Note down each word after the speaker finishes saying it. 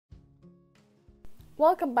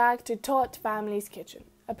Welcome back to Tot Family's Kitchen,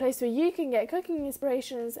 a place where you can get cooking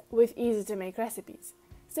inspirations with easy-to-make recipes.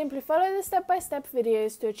 Simply follow the step-by-step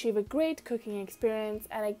videos to achieve a great cooking experience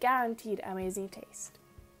and a guaranteed amazing taste.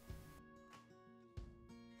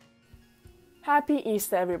 Happy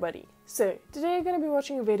Easter, everybody! So, today you're going to be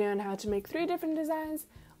watching a video on how to make 3 different designs,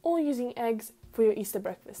 all using eggs for your Easter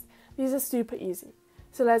breakfast. These are super easy,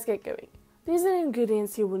 so let's get going. These are the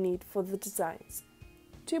ingredients you will need for the designs: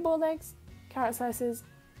 2 boiled eggs, carrot slices,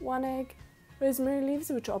 1 egg, rosemary leaves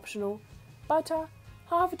which are optional, butter,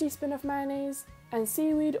 half a teaspoon of mayonnaise, and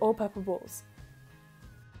seaweed or pepper balls.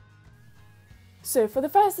 So for the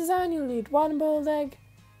first design you'll need 1 boiled egg,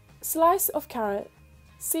 slice of carrot,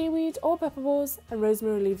 seaweed or pepper balls, and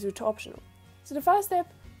rosemary leaves which are optional. So the first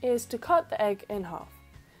step is to cut the egg in half.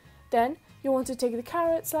 Then you want to take the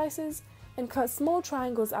carrot slices and cut small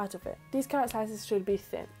triangles out of it. These carrot slices should be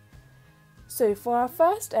thin. So for our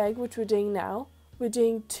first egg, which we're doing now, we're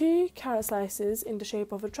doing 2 carrot slices in the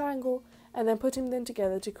shape of a triangle and then putting them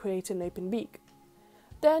together to create an open beak.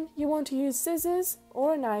 Then you want to use scissors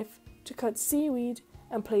or a knife to cut seaweed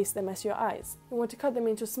and place them as your eyes. You want to cut them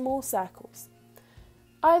into small circles.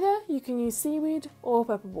 Either you can use seaweed or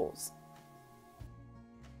pepper balls.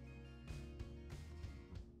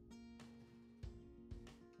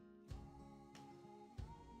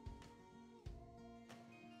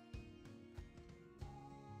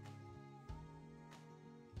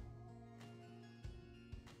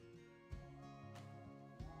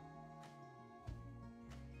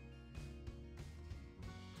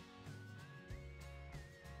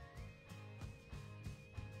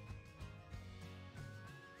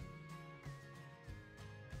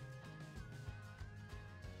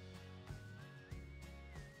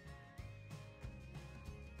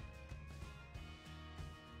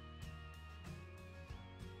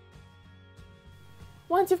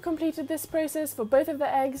 Once you've completed this process for both of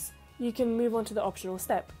the eggs, you can move on to the optional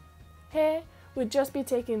step. Here, we'll just be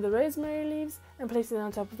taking the rosemary leaves and placing them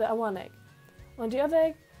on top of the one egg. On the other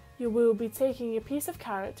egg, you will be taking a piece of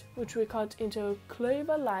carrot, which we cut into a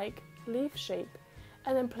clover-like leaf shape,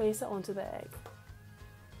 and then place it onto the egg.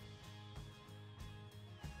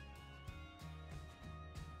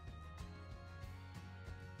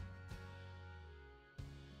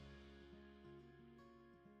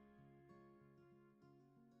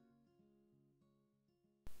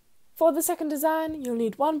 For the second design, you'll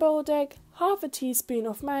need 1 boiled egg, half a teaspoon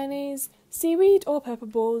of mayonnaise, seaweed or pepper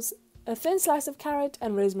balls, a thin slice of carrot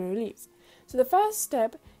and rosemary leaves. So the first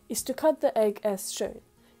step is to cut the egg as shown.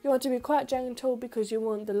 You want to be quite gentle because you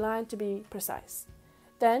want the line to be precise.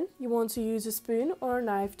 Then you want to use a spoon or a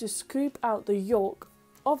knife to scoop out the yolk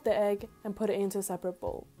of the egg and put it into a separate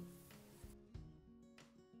bowl.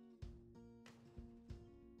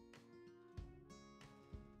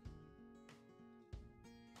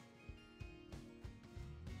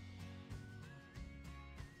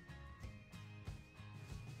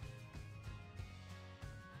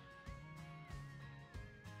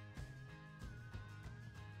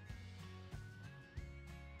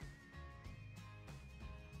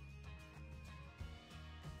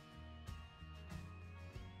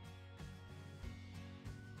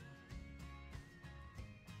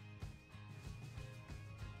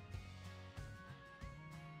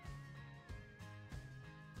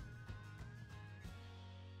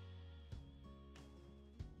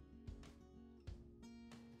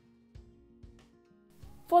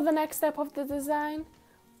 For the next step of the design,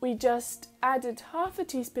 we just added half a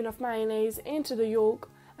teaspoon of mayonnaise into the yolk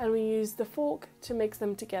and we used the fork to mix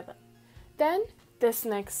them together. Then, this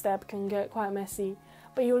next step can get quite messy,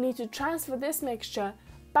 but you'll need to transfer this mixture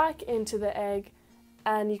back into the egg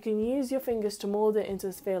and you can use your fingers to mold it into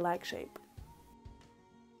a sphere-like shape.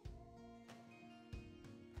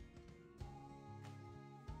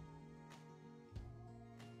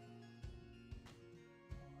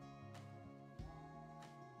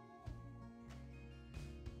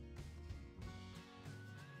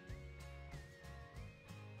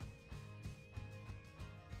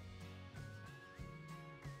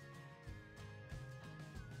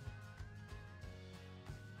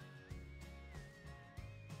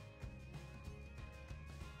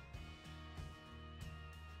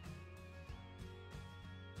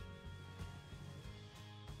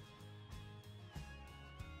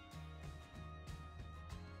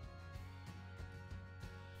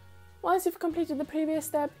 Once you've completed the previous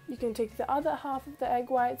step, you can take the other half of the egg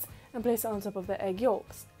whites and place it on top of the egg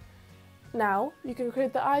yolks. Now, you can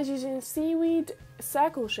create the eyes using seaweed,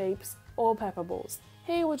 circle shapes, or pepper balls.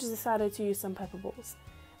 Here we just decided to use some pepper balls.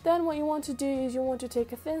 Then what you want to do is you want to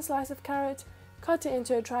take a thin slice of carrot, cut it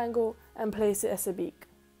into a triangle and place it as a beak.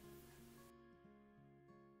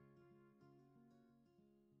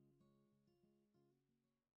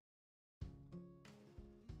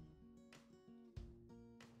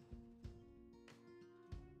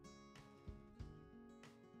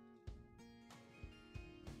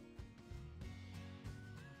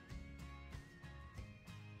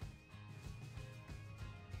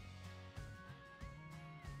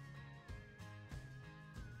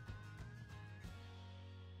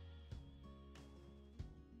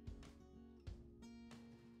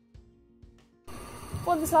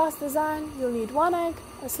 For this last design, you'll need 1 egg,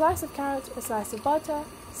 a slice of carrot, a slice of butter,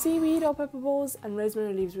 seaweed or pepper balls, and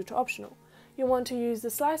rosemary leaves, which are optional. You'll want to use the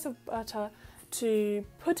slice of butter to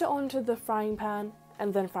put it onto the frying pan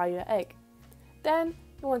and then fry your egg. Then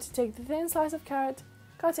you want to take the thin slice of carrot,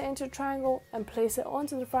 cut it into a triangle and place it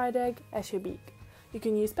onto the fried egg as your beak. You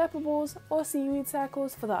can use pepper balls or seaweed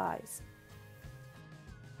circles for the eyes.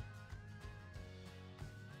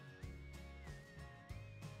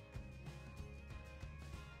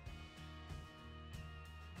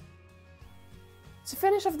 To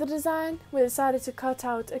finish off the design, we decided to cut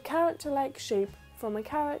out a carrot-like shape from a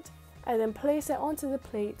carrot and then place it onto the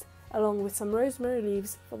plate along with some rosemary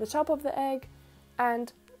leaves for the top of the egg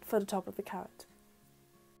and for the top of the carrot.